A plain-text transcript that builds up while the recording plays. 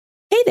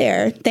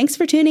there. Thanks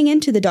for tuning in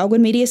to the Dogwood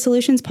Media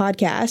Solutions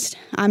podcast.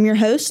 I'm your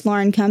host,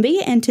 Lauren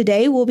Cumby, and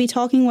today we'll be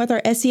talking with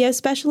our SEO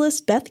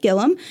specialist, Beth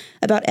Gillum,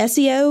 about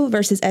SEO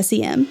versus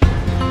SEM.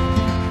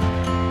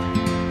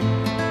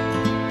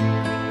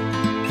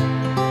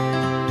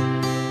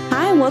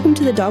 Hi, and welcome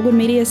to the Dogwood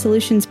Media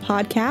Solutions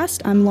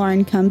podcast. I'm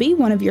Lauren Cumby,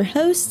 one of your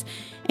hosts,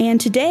 and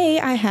today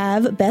I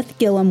have Beth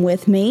Gillum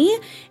with me,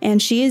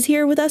 and she is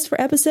here with us for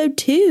episode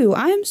 2.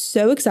 I am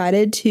so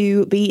excited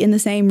to be in the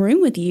same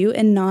room with you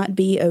and not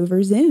be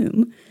over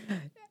Zoom.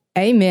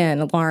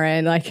 Amen,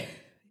 Lauren.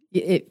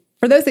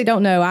 For those that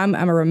don't know, I'm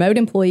a remote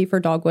employee for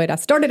Dogwood. I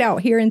started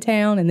out here in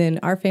town, and then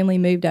our family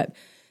moved up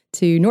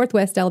to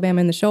Northwest Alabama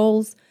in the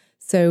Shoals.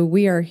 So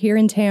we are here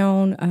in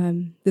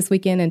town this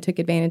weekend and took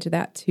advantage of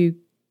that to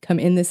come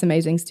in this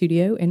amazing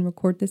studio and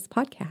record this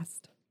podcast.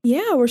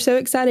 Yeah, we're so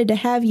excited to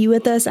have you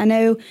with us. I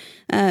know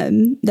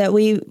that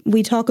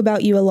we talk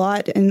about you a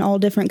lot in all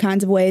different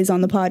kinds of ways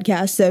on the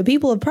podcast, so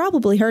people have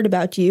probably heard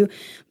about you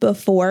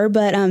before.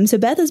 But so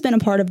Beth has been a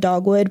part of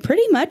Dogwood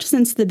pretty much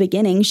since the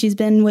beginning. She's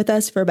been with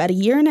us for about a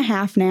year and a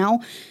half now,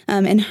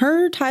 and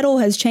her title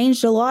has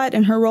changed a lot,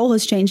 and her role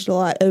has changed a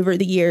lot over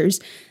the years.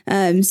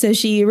 So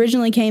she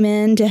originally came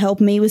in to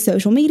help me with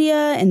social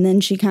media, and then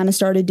she kind of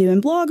started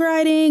doing blog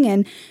writing,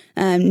 and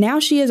now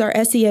she is our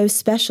SEO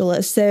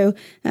specialist. So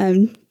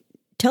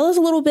tell us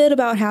a little bit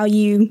about how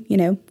you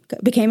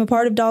became a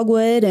part of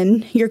Dogwood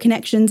and your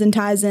connections and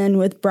ties in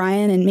with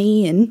Brian and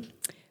me. And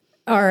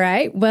all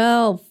right.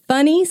 Well,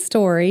 funny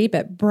story,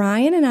 but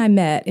Brian and I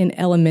met in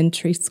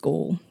elementary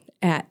school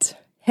at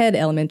Head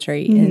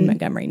Elementary in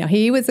Montgomery. Now,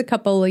 he was a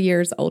couple of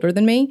years older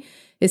than me.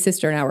 His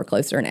sister and I were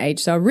closer in age,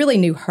 so I really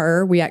knew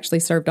her. We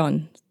actually served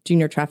on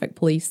junior traffic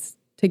police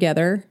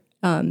together.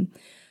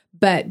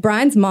 But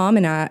Brian's mom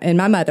and I and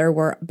my mother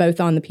were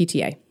both on the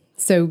PTA.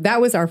 So that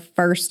was our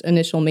first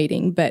initial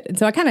meeting.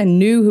 So I kind of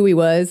knew who he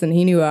was, and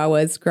he knew who I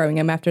was growing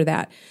up after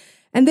that.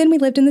 And then we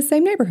lived in the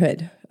same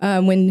neighborhood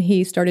when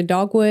he started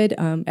Dogwood.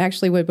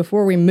 Actually,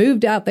 before we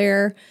moved out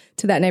there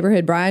to that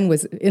neighborhood, Brian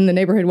was in the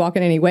neighborhood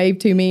walking, and he waved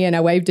to me, and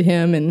I waved to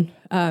him. And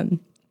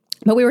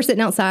but we were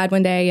sitting outside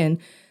one day,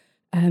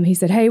 and he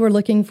said, "Hey, we're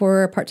looking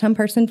for a part-time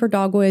person for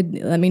Dogwood.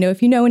 Let me know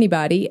if you know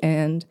anybody."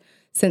 And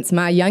since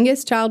my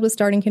youngest child was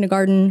starting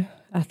kindergarten,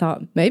 I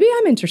thought maybe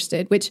I'm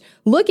interested, which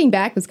looking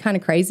back was kind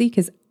of crazy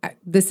because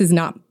this was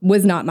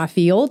not my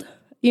field,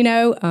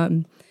 your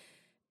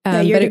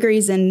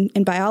degree's in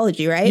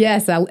biology, right?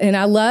 Yes, and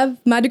I love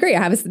my degree.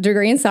 I have a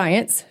degree in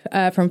science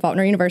from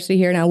Faulkner University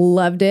here, and I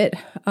loved it.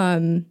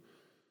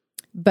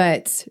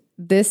 But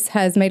this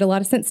has made a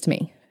lot of sense to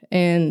me,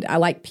 and I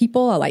like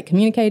people. I like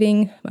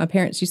communicating. My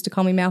parents used to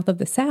call me Mouth of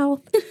the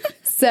South,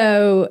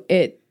 so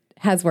it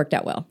has worked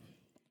out well.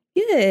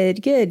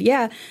 Good,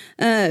 yeah.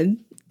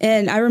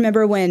 And I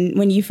remember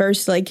when you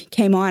first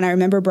came on, I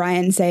remember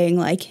Brian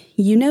saying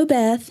you know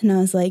Beth, and I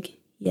was like,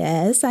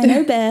 yes, I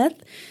know Beth,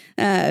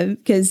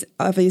 because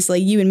obviously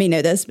you and me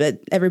know this, but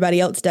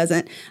everybody else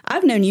doesn't.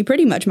 I've known you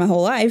pretty much my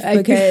whole life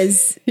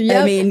because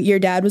Yep. I mean your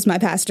dad was my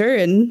pastor,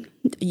 and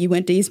you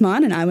went to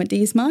Eastmont, and I went to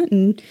Eastmont,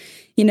 and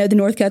the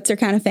Northcutts are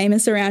kind of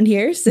famous around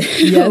here, so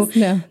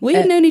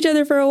we've known each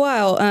other for a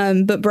while.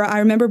 But I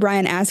remember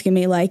Brian asking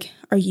me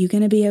are you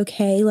going to be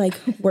okay,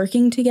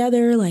 working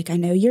together? I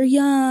know you're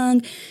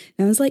young. And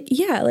I was like,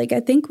 yeah, I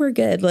think we're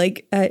good.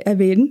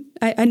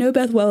 I know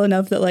Beth well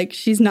enough that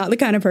she's not the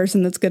kind of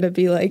person that's going to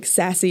be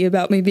sassy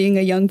about me being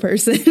a young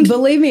person.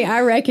 Believe me,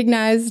 I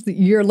recognized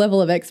your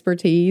level of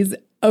expertise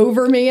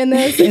over me in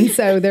this. And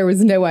so there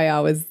was no way I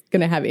was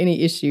going to have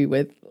any issue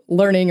with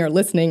learning or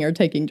listening or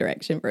taking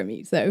direction from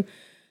you. So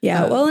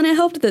yeah, well, and it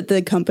helped that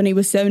the company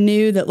was so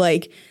new that,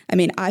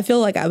 I feel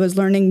like I was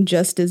learning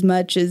just as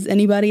much as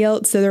anybody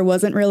else. So there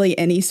wasn't really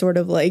any sort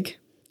of,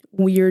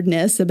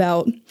 weirdness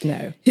about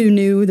who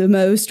knew the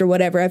most or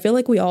whatever. I feel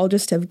like we all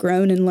just have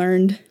grown and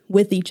learned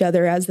with each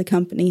other as the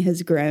company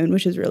has grown,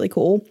 which is really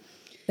cool.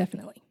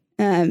 Definitely.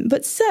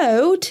 But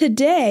so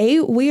today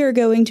we are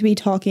going to be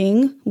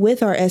talking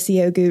with our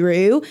SEO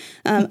guru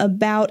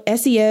about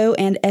SEO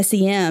and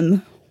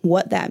SEM,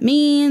 what that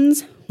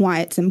means,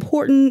 why it's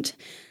important,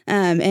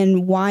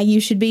 and why you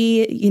should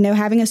be,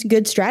 having a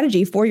good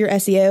strategy for your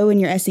SEO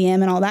and your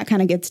SEM and all that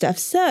kind of good stuff.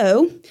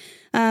 So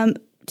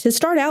to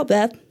start out,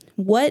 Beth,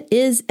 what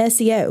is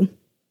SEO?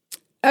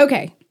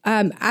 Okay.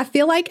 I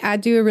feel like I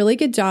do a really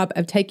good job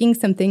of taking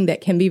something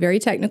that can be very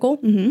technical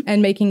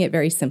and making it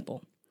very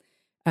simple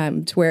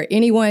to where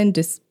anyone,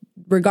 just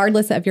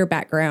regardless of your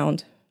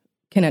background,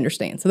 can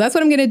understand. So that's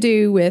what I'm going to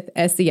do with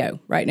SEO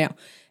right now.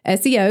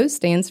 SEO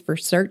stands for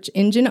Search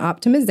Engine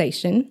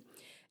Optimization.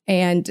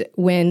 And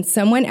when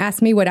someone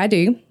asks me what I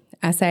do,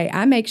 I say,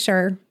 I make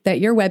sure that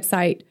your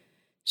website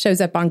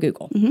shows up on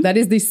Google. That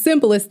is the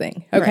simplest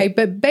thing. Okay. Right.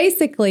 But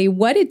basically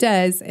what it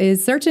does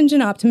is search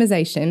engine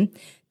optimization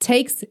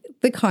takes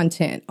the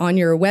content on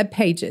your web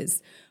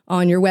pages,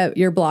 on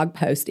your blog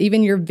post,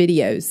 even your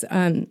videos,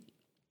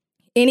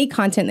 any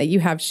content that you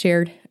have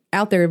shared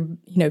out there,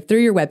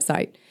 through your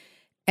website,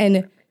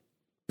 and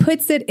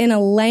puts it in a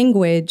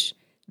language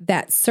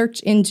that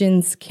search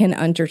engines can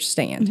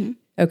understand.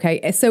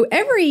 Okay. So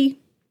every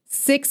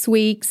 6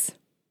 weeks,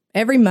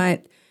 every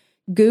month,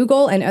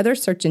 Google and other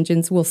search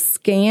engines will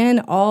scan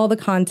all the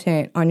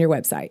content on your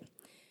website.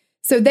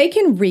 So they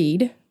can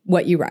read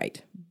what you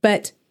write,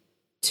 but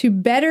to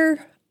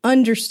better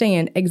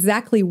understand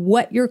exactly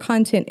what your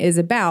content is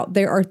about,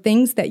 there are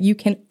things that you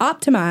can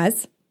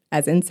optimize,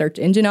 as in search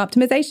engine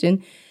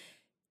optimization,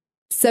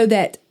 so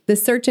that the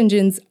search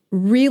engines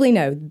really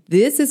know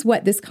this is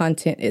what this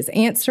content is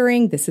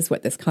answering, this is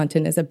what this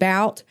content is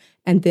about,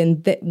 and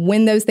then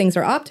when those things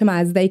are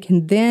optimized, they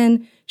can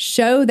then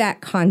show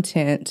that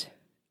content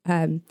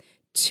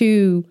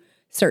to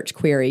search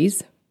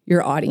queries,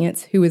 your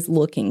audience who is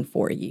looking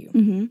for you.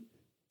 Mm-hmm.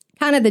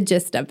 Kind of the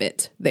gist of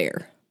it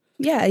there.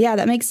 Yeah,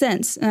 that makes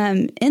sense.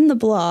 In the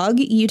blog,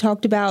 you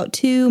talked about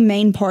two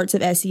main parts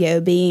of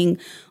SEO being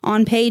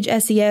on-page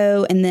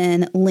SEO and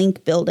then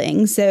link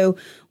building. So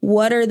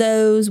what are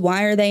those?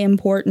 Why are they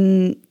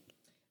important?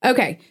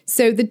 Okay,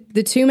 so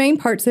the two main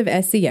parts of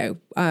SEO,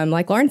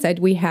 like Lauren said,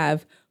 we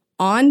have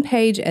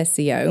on-page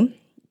SEO,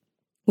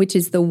 which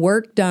is the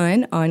work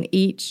done on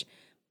each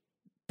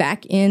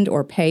back end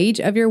or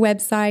page of your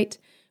website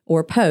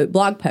or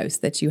blog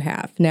post that you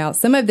have. Now,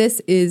 some of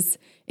this is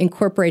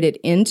incorporated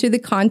into the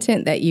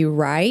content that you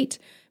write,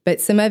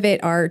 but some of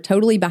it are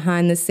totally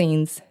behind the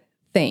scenes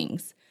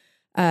things.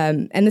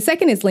 And the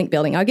second is link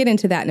building. I'll get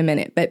into that in a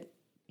minute. But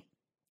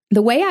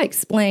the way I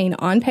explain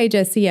on-page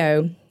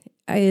SEO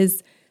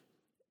is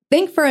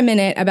think for a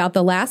minute about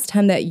the last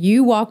time that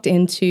you walked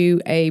into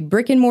a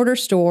brick and mortar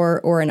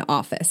store or an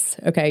office,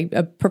 okay,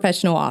 a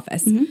professional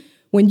office. Mm-hmm.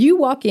 When you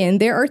walk in,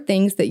 there are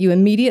things that you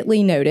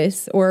immediately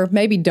notice or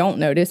maybe don't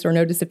notice or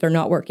notice if they're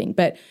not working.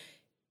 But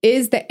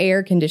is the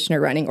air conditioner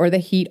running or the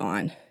heat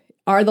on?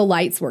 Are the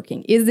lights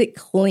working? Is it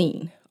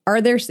clean?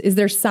 Is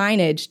there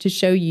signage to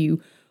show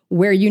you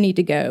where you need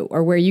to go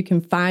or where you can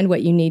find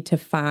what you need to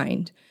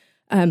find?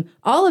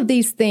 All of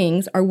these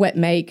things are what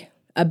make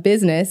a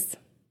business,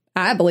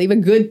 I believe, a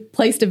good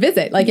place to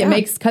visit. Like It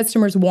makes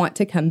customers want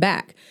to come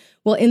back.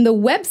 Well, in the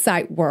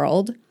website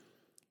world,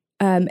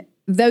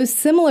 those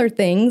similar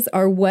things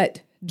are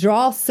what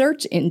draw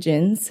search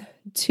engines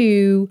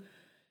to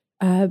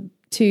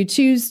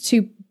choose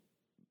to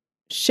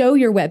show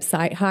your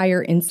website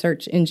higher in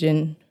search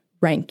engine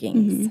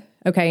rankings,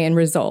 okay, and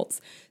results.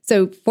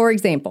 So, for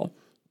example,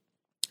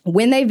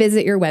 when they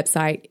visit your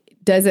website,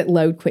 does it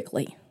load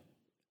quickly?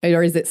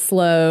 Or is it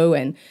slow?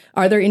 And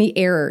are there any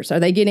errors? Are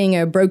they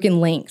getting broken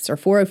links or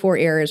 404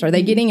 errors? Are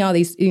they getting all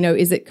these,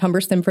 is it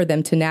cumbersome for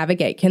them to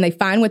navigate? Can they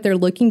find what they're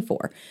looking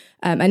for?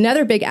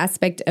 Another big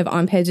aspect of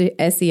on-page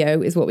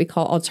SEO is what we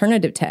call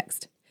alternative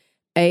text.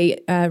 A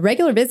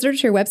regular visitor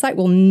to your website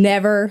will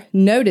never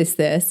notice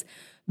this,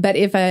 but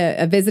if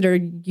a visitor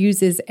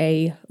uses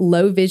a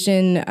low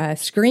vision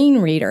screen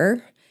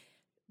reader,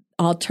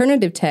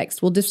 alternative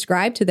text will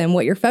describe to them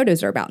what your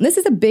photos are about. And this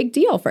is a big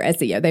deal for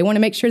SEO. They want to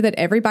make sure that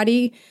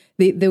everybody,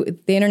 the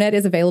internet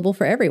is available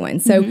for everyone.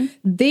 So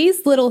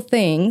these little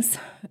things,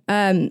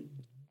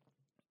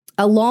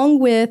 along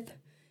with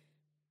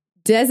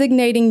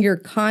designating your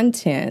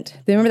content,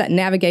 remember that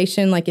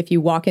navigation, like if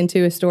you walk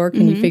into a store,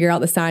 can you figure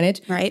out the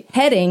signage? Right.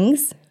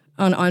 Headings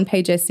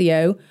on-page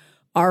SEO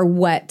are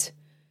what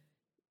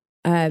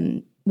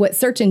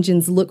search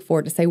engines look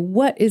for to say,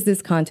 what is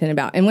this content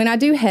about? And when I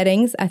do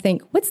headings, I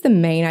think, what's the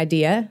main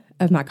idea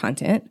of my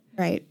content?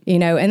 Right.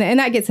 And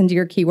that gets into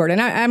your keyword.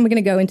 And I'm going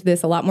to go into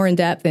this a lot more in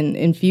depth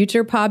in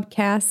future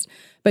podcasts.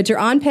 But your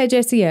on-page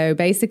SEO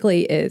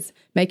basically is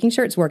making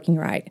sure it's working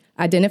right,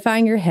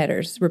 identifying your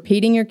headers,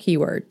 repeating your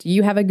keyword. Do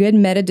you have a good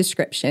meta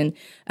description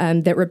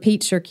that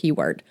repeats your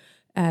keyword?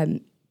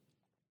 And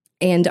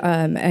is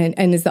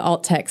the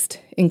alt text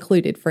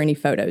included for any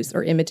photos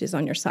or images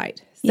on your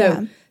site?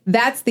 So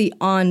that's the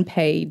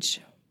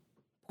on-page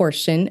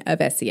portion of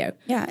SEO.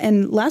 Yeah,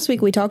 and last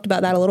week we talked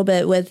about that a little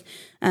bit with,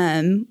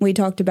 we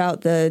talked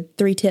about the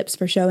 3 tips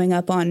for showing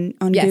up on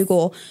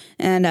Google.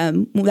 And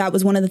that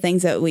was one of the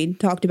things that we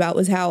talked about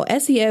was how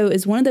SEO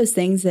is one of those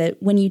things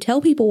that when you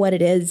tell people what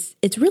it is,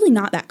 it's really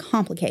not that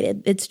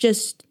complicated. It's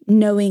just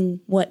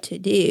knowing what to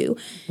do.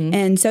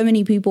 And so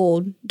many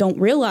people don't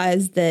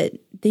realize that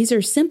these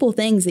are simple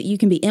things that you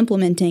can be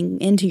implementing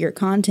into your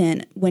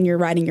content when you're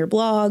writing your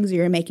blogs or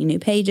you're making new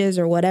pages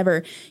or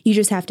whatever. You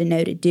just have to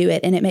know to do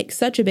it. And it makes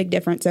such a big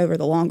difference over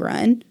the long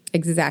run.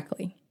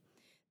 Exactly.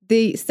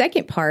 The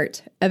second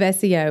part of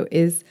SEO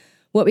is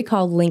what we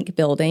call link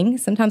building.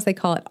 Sometimes they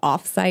call it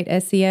offsite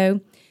SEO.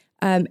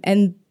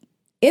 And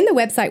in the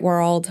website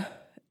world,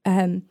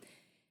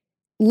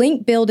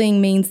 link building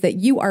means that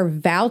you are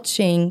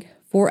vouching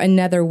for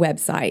another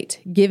website,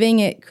 giving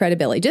it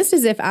credibility. Just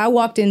as if I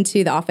walked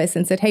into the office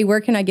and said, hey, where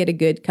can I get a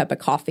good cup of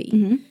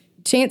coffee?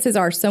 Chances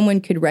are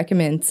someone could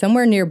recommend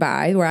somewhere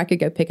nearby where I could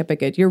go pick up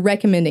you're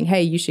recommending,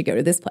 hey, you should go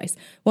to this place.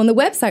 Well, in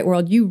the website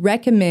world, you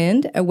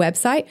recommend a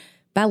website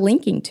by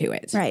linking to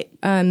it. Right.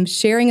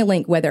 Sharing a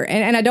link,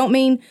 and I don't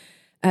mean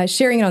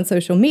sharing it on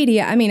social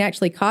media. I mean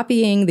actually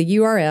copying the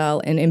URL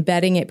and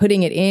embedding it,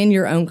 putting it in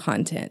your own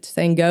content,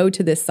 saying go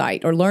to this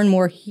site or learn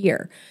more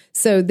here.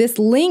 So this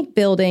link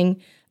building,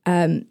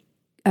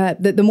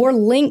 the more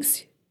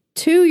links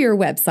to your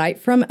website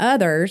from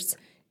others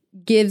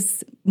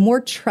gives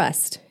more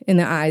trust in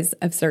the eyes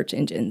of search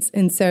engines.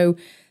 And so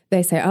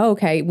they say, oh,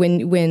 okay,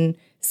 when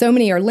so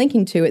many are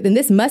linking to it, then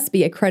this must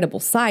be a credible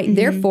site.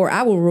 Therefore,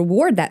 I will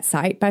reward that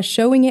site by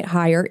showing it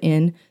higher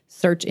in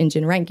search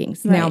engine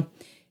rankings. Right. Now,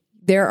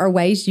 there are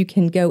ways you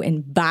can go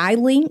and buy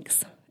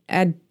links.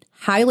 I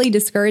highly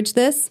discourage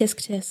this.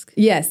 Tisk.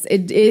 Yes,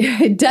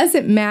 it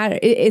doesn't matter.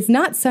 It's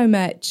not so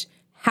much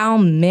how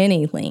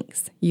many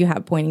links you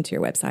have pointing to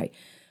your website,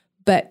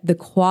 but the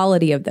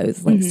quality of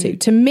those links too.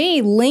 To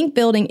me, link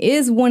building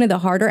is one of the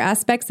harder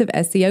aspects of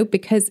SEO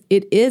because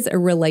it is a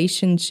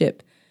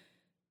relationship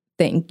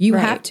thing. You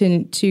have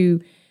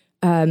to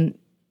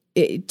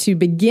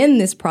begin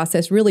this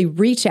process, really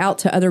reach out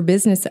to other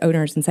business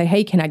owners and say,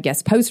 hey, can I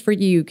guest post for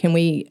you? Can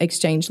we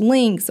exchange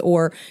links?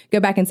 Or go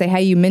back and say,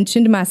 hey, you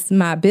mentioned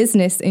my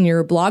business in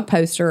your blog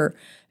post, or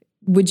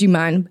would you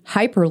mind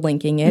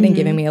hyperlinking it and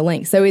giving me a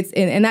link? So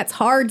and that's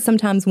hard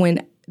sometimes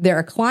when they're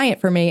a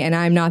client for me and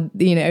I'm not,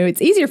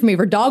 it's easier for me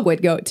for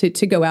Dogwood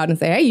to go out and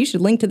say, hey, you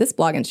should link to this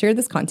blog and share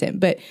this content.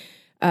 But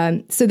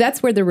so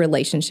that's where the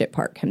relationship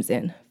part comes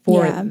in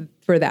for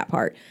that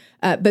part.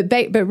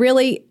 But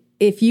really,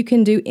 if you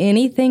can do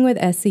anything with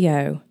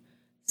SEO,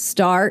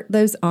 start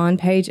those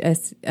on-page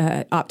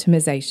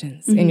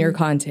optimizations in your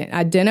content.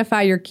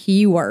 Identify your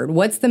keyword.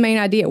 What's the main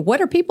idea?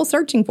 What are people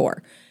searching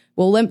for?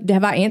 Well,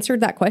 have I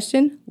answered that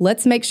question?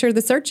 Let's make sure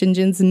the search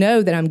engines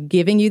know that I'm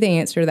giving you the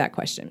answer to that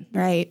question.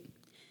 Right.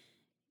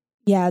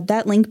 Yeah,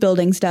 that link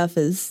building stuff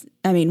is,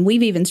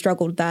 we've even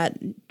struggled with that,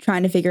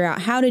 trying to figure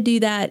out how to do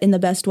that in the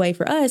best way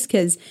for us,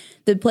 because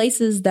the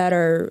places that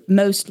are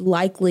most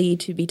likely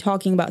to be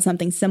talking about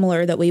something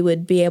similar that we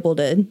would be able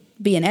to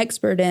be an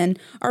expert in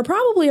are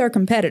probably our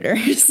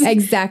competitors.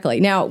 Exactly.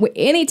 Now,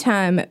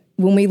 anytime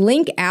when we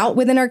link out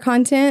within our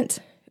content,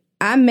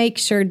 I make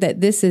sure that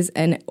this is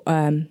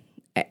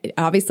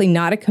obviously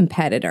not a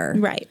competitor,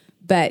 right?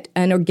 But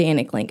an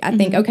organic link. I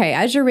think, okay,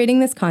 as you're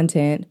reading this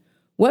content,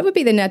 what would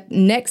be the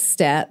next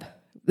step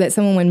that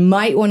someone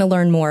might want to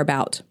learn more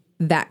about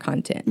that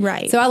content?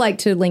 Right. So I like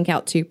to link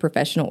out to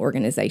professional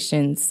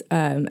organizations,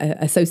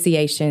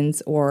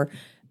 associations, or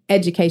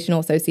educational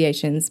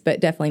associations,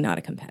 but definitely not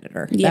a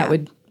competitor. Yeah. That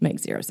would make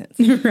zero sense.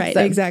 Right,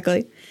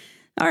 exactly.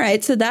 All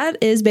right, so that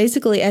is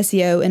basically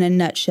SEO in a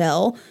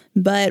nutshell,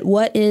 but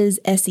what is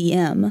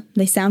SEM?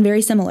 They sound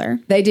very similar.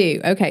 They do.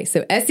 Okay,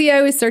 so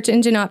SEO is search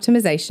engine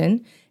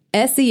optimization.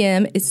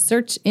 SEM is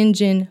search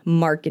engine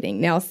marketing.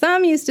 Now,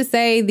 some used to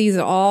say these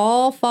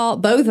all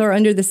both are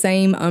under the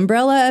same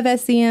umbrella of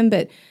SEM,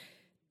 but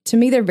to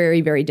me, they're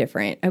very, very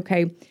different.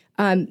 Okay.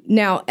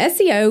 Now,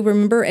 SEO,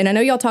 remember, and I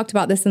know y'all talked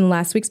about this in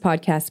last week's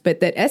podcast, but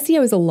that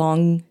SEO is a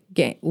long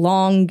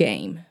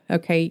game.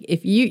 Okay.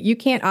 If you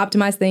can't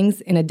optimize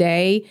things in a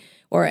day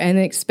and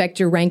expect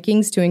your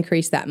rankings to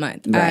increase that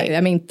month. Right.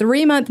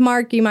 3-month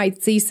mark, you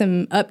might see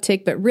some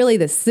uptick, but really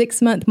the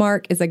 6-month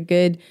mark is a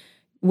good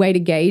way to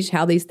gauge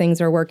how these things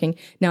are working.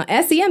 Now,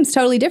 SEM is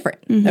totally different,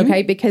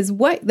 okay? Because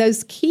what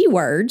those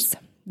keywords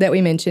that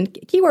we mentioned,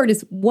 keyword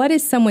is what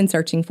is someone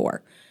searching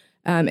for?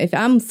 If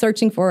I'm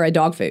searching for a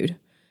dog food,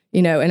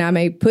 and I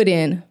may put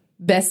in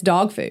best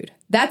dog food,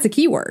 that's a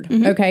keyword,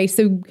 okay?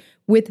 So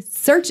with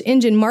search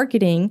engine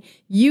marketing,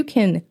 you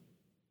can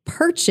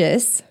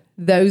purchase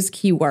those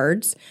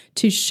keywords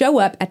to show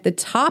up at the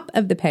top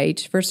of the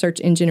page for search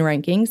engine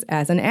rankings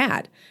as an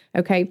ad,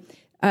 okay?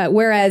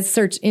 Whereas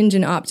search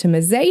engine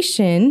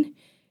optimization,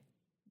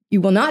 you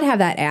will not have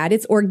that ad.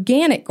 It's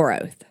organic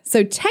growth.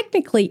 So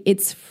technically,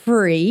 it's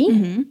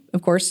free.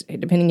 Of course,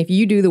 depending if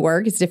you do the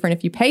work, it's different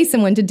if you pay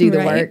someone to do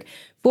the work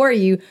for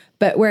you.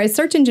 But whereas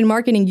search engine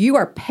marketing, you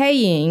are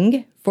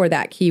paying for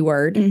that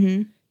keyword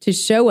to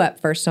show up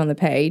first on the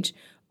page,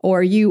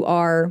 or you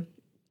are,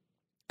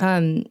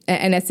 an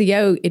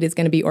SEO, it is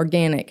going to be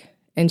organic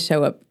and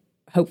show up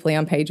hopefully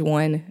on page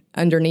 1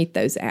 underneath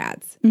those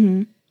ads.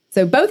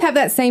 So both have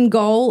that same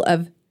goal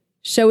of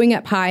showing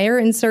up higher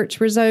in search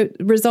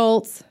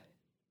results.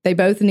 They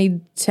both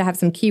need to have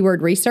some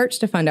keyword research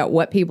to find out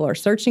what people are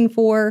searching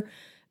for.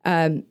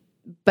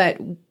 But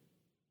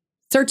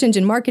search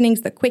engine marketing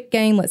is the quick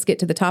game. Let's get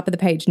to the top of the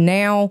page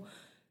now.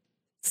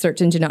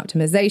 Search engine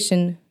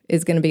optimization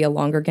is going to be a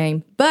longer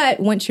game. But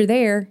once you're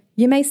there,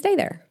 you may stay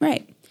there.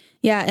 Right.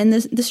 Yeah, and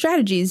the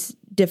strategy is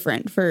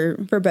different for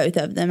both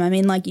of them.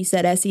 Like you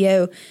said,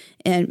 SEO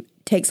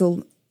takes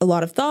a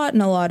lot of thought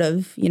and a lot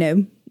of,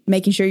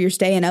 making sure you're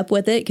staying up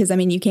with it. Because,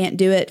 you can't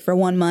do it for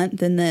 1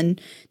 month and then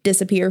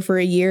disappear for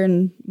a year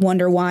and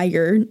wonder why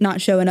you're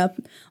not showing up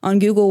on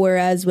Google.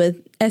 Whereas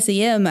with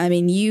SEM,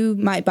 you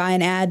might buy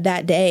an ad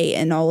that day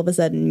and all of a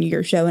sudden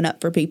you're showing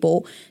up for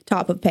people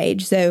top of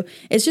page. So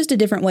it's just a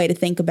different way to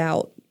think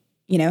about,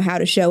 how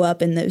to show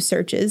up in those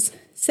searches.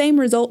 Same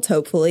results,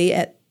 hopefully,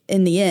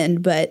 in the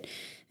end, but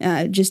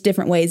just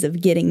different ways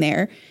of getting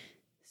there.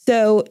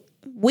 So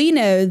we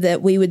know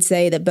that we would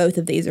say that both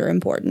of these are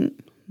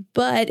important.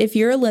 But if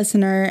you're a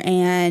listener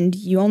and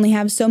you only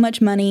have so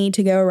much money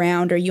to go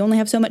around, or you only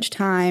have so much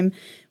time,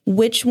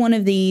 which one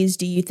of these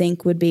do you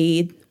think would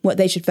be what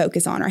they should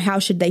focus on, or how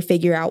should they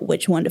figure out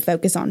which one to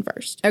focus on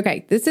first?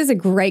 Okay, this is a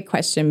great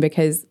question,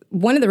 because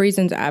one of the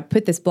reasons I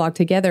put this blog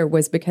together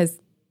was because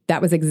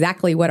that was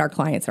exactly what our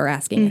clients are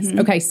asking us.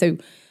 Okay, so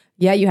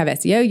yeah, you have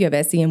SEO, you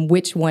have SEM,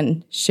 which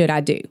one should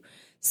I do?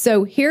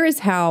 So here is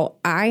how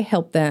I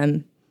help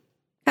them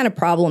kind of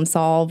problem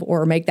solve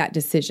or make that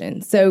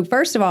decision. So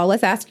first of all,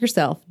 let's ask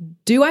yourself,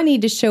 do I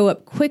need to show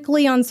up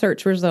quickly on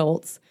search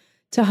results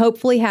to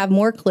hopefully have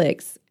more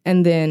clicks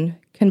and then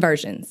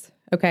conversions?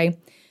 Okay.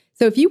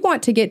 So if you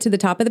want to get to the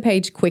top of the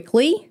page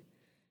quickly,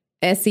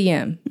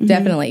 SEM,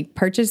 definitely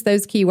purchase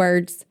those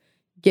keywords,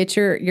 get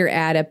your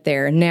ad up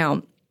there.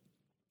 Now,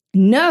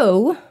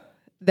 know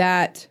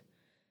that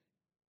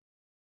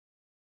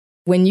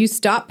when you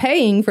stop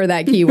paying for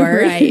that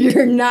keyword,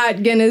 you're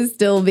not going to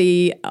still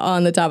be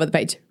on the top of the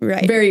page.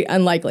 Right. Very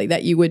unlikely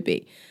that you would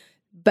be.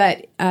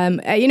 But,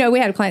 we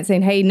had a client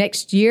saying, hey,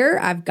 next year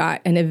I've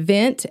got an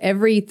event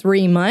every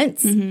 3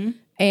 months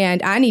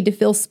and I need to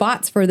fill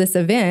spots for this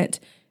event.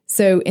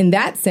 So in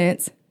that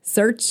sense,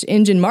 search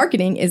engine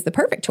marketing is the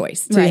perfect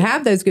choice to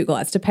have those Google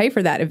ads to pay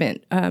for that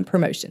event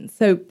promotion.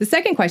 So the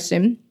second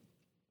question,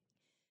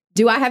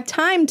 do I have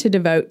time to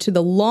devote to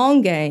the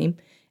long game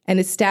and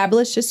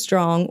establish a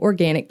strong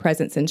organic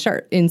presence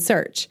in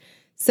search?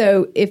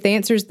 So if the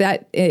answer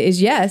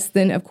is yes,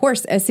 then of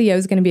course SEO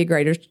is going to be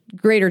a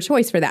greater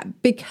choice for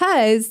that,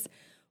 because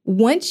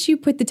once you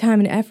put the time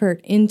and effort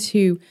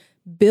into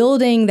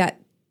building that,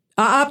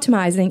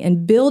 optimizing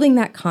and building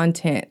that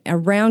content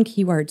around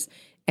keywords,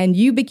 and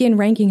you begin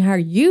ranking higher,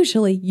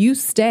 usually you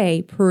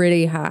stay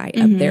pretty high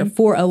up there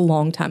for a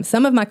long time.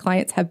 Some of my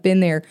clients have been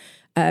there.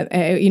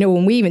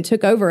 When we even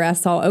took over, I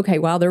saw, okay,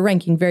 wow, they're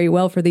ranking very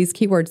well for these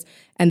keywords.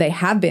 And they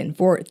have been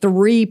for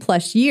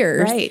 3+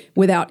 years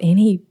without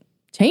any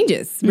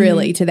changes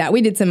really to that.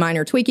 We did some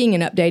minor tweaking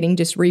and updating,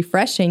 just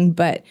refreshing.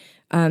 But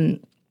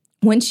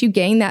once you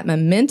gain that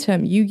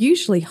momentum, you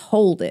usually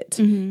hold it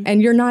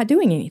and you're not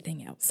doing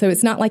anything else. So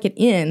it's not like it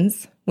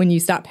ends when you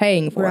stop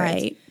paying for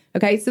it.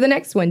 Okay, so the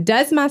next one,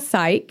 does my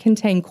site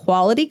contain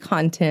quality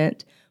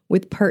content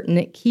with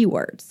pertinent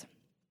keywords?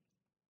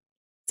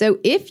 So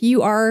if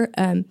you are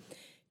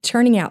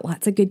churning out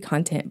lots of good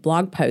content,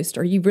 blog posts,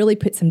 or you really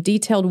put some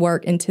detailed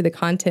work into the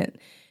content,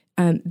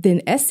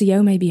 then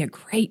SEO may be a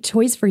great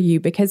choice for you,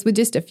 because with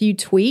just a few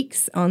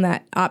tweaks on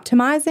that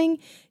optimizing,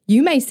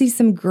 you may see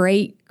some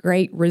great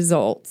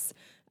results.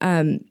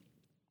 So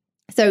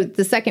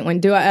the second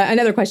one,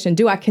 another question,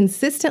 do I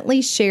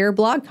consistently share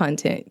blog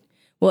content?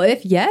 Well,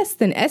 if yes,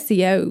 then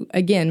SEO,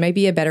 again, may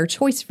be a better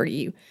choice for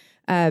you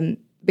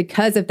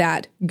because of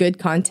that good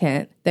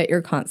content that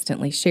you're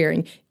constantly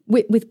sharing.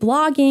 With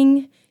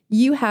blogging,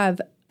 you have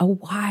a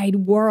wide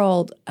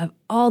world of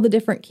all the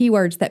different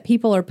keywords that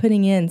people are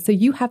putting in. So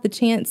you have the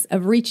chance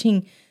of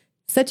reaching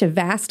such a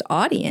vast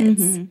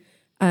audience,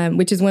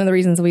 which is one of the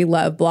reasons we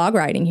love blog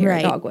writing here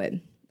at Dogwood.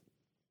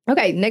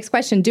 Okay, next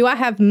question. Do I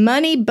have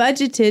money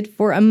budgeted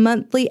for a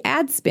monthly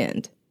ad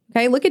spend?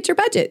 Okay, look at your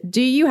budget.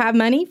 Do you have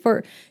money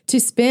to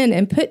spend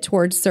and put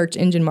towards search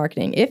engine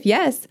marketing? If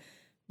yes,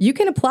 you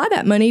can apply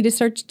that money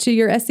to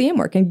your SEM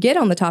work and get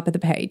on the top of the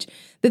page.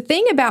 The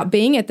thing about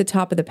being at the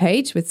top of the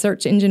page with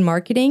search engine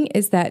marketing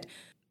is that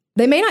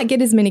they may not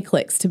get as many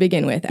clicks to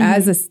begin with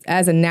as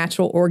a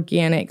natural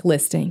organic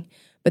listing,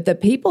 but the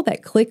people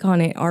that click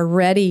on it are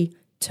ready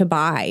to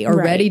buy or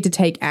ready to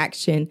take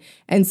action.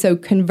 And so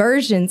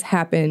conversions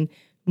happen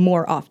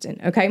more often,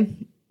 okay?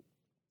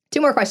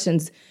 2 more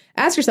questions.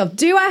 Ask yourself,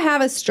 do I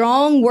have a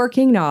strong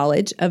working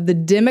knowledge of the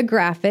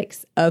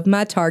demographics of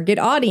my target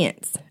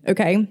audience?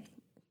 Okay.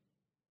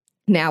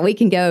 Now, we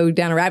can go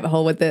down a rabbit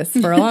hole with this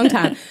for a long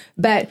time,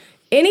 but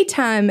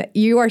anytime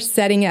you are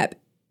setting up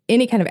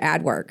any kind of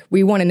ad work,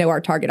 we want to know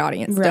our target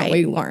audience, don't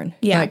we, Lauren?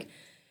 Yeah.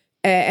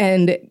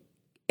 And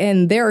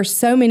there are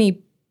so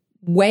many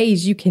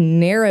ways you can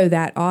narrow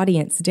that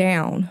audience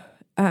down.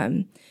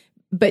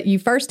 But you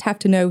first have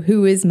to know,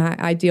 who is my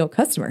ideal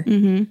customer?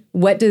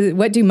 What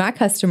do my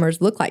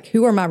customers look like?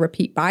 Who are my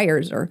repeat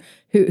buyers, or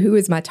who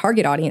is my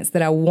target audience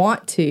that I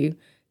want to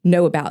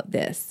know about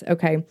this?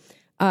 Okay.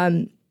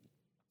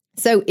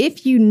 So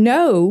if you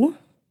know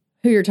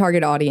who your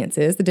target audience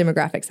is, the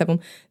demographics of them,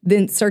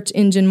 then search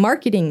engine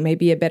marketing may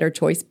be a better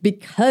choice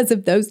because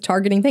of those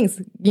targeting things.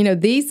 You know,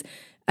 these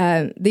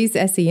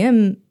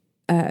SEM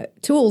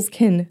tools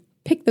can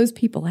pick those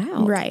people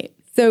out. Right.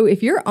 So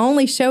if you're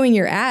only showing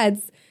your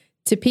ads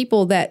to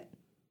people that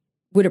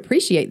would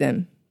appreciate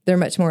them, they're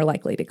much more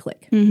likely to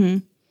click.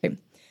 Okay.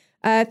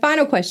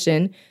 Final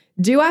question.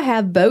 Do I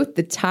have both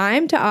the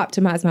time to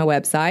optimize my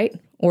website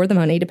or the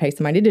money to pay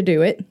somebody to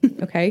do it?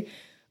 Okay.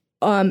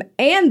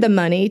 And the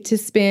money to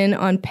spend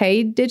on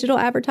paid digital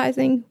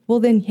advertising? Well,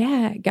 then,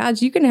 yeah,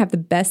 guys, you can have the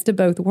best of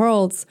both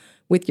worlds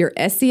with your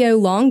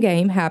SEO long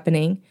game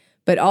happening,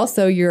 but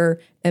also your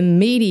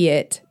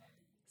immediate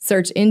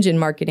search engine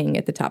marketing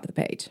at the top of the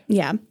page.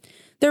 Yeah.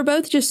 They're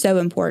both just so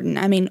important.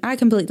 I mean, I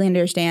completely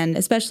understand,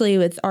 especially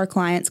with our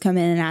clients come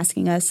in and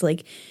asking us,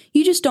 like,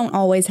 you just don't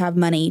always have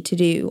money to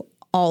do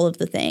all of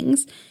the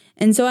things.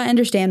 And so I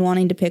understand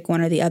wanting to pick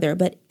one or the other,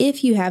 but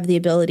if you have the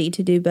ability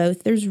to do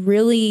both, there's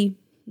really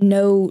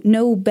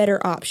no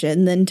better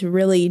option than to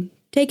really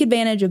take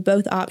advantage of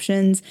both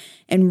options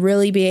and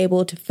really be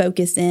able to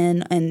focus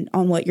in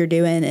on what you're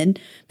doing and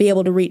be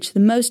able to reach the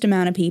most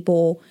amount of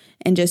people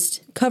and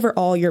just cover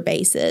all your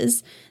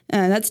bases.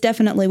 That's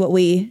definitely what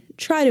we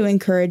try to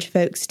encourage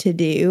folks to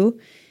do.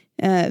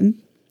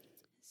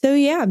 So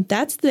yeah,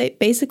 that's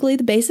basically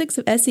the basics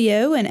of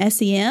SEO and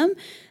SEM.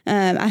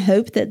 I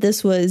hope that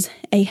this was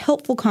a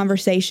helpful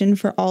conversation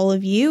for all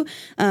of you,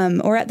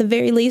 or at the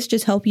very least,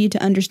 just help you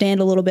to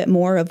understand a little bit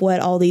more of what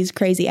all these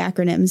crazy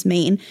acronyms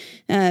mean.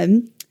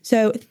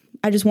 So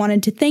I just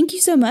wanted to thank you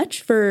so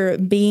much for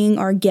being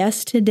our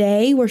guest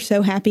today. We're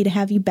so happy to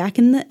have you back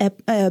in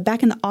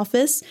the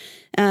office,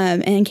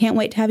 and can't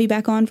wait to have you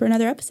back on for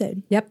another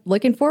episode. Yep,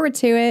 looking forward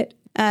to it.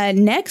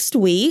 Next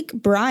week,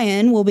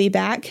 Brian will be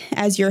back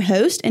as your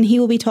host, and he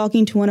will be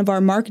talking to one of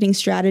our marketing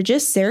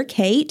strategists, Sarah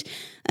Kate,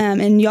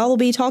 and y'all will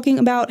be talking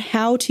about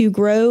how to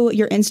grow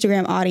your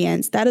Instagram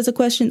audience. That is a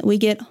question that we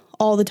get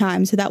all the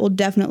time, so that will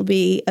definitely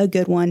be a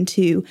good one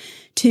to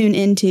tune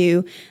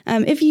into.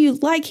 If you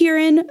like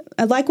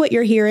what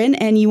you're hearing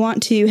and you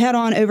want to head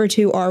on over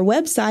to our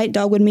website,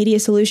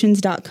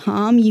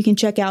 dogwoodmediasolutions.com, you can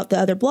check out the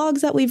other blogs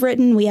that we've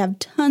written. We have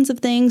tons of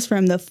things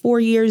from the 4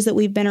 years that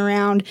we've been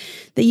around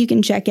that you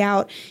can check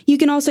out. You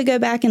can also go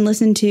back and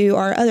listen to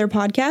our other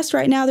podcasts.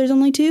 Right now there's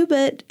only 2,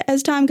 but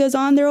as time goes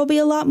on, there will be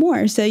a lot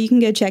more. So you can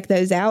go check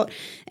those out.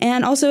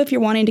 And also, if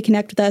you're wanting to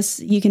connect with us,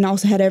 you can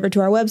also head over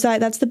to our website.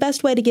 That's the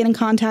best way to get in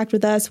contact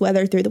with us,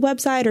 whether through the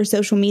website or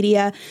social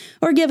media,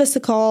 or give us a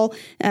call.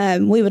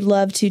 We would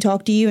love to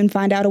talk to you and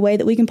find out a way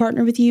that we can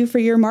partner with you for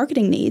your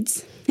marketing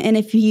needs. And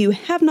if you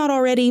have not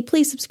already,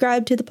 please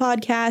subscribe to the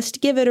podcast,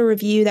 give it a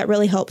review. That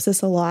really helps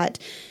us a lot.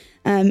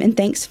 And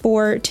thanks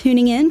for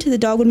tuning in to the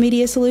Dogwood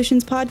Media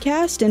Solutions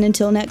podcast. And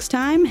until next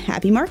time,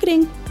 happy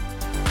marketing.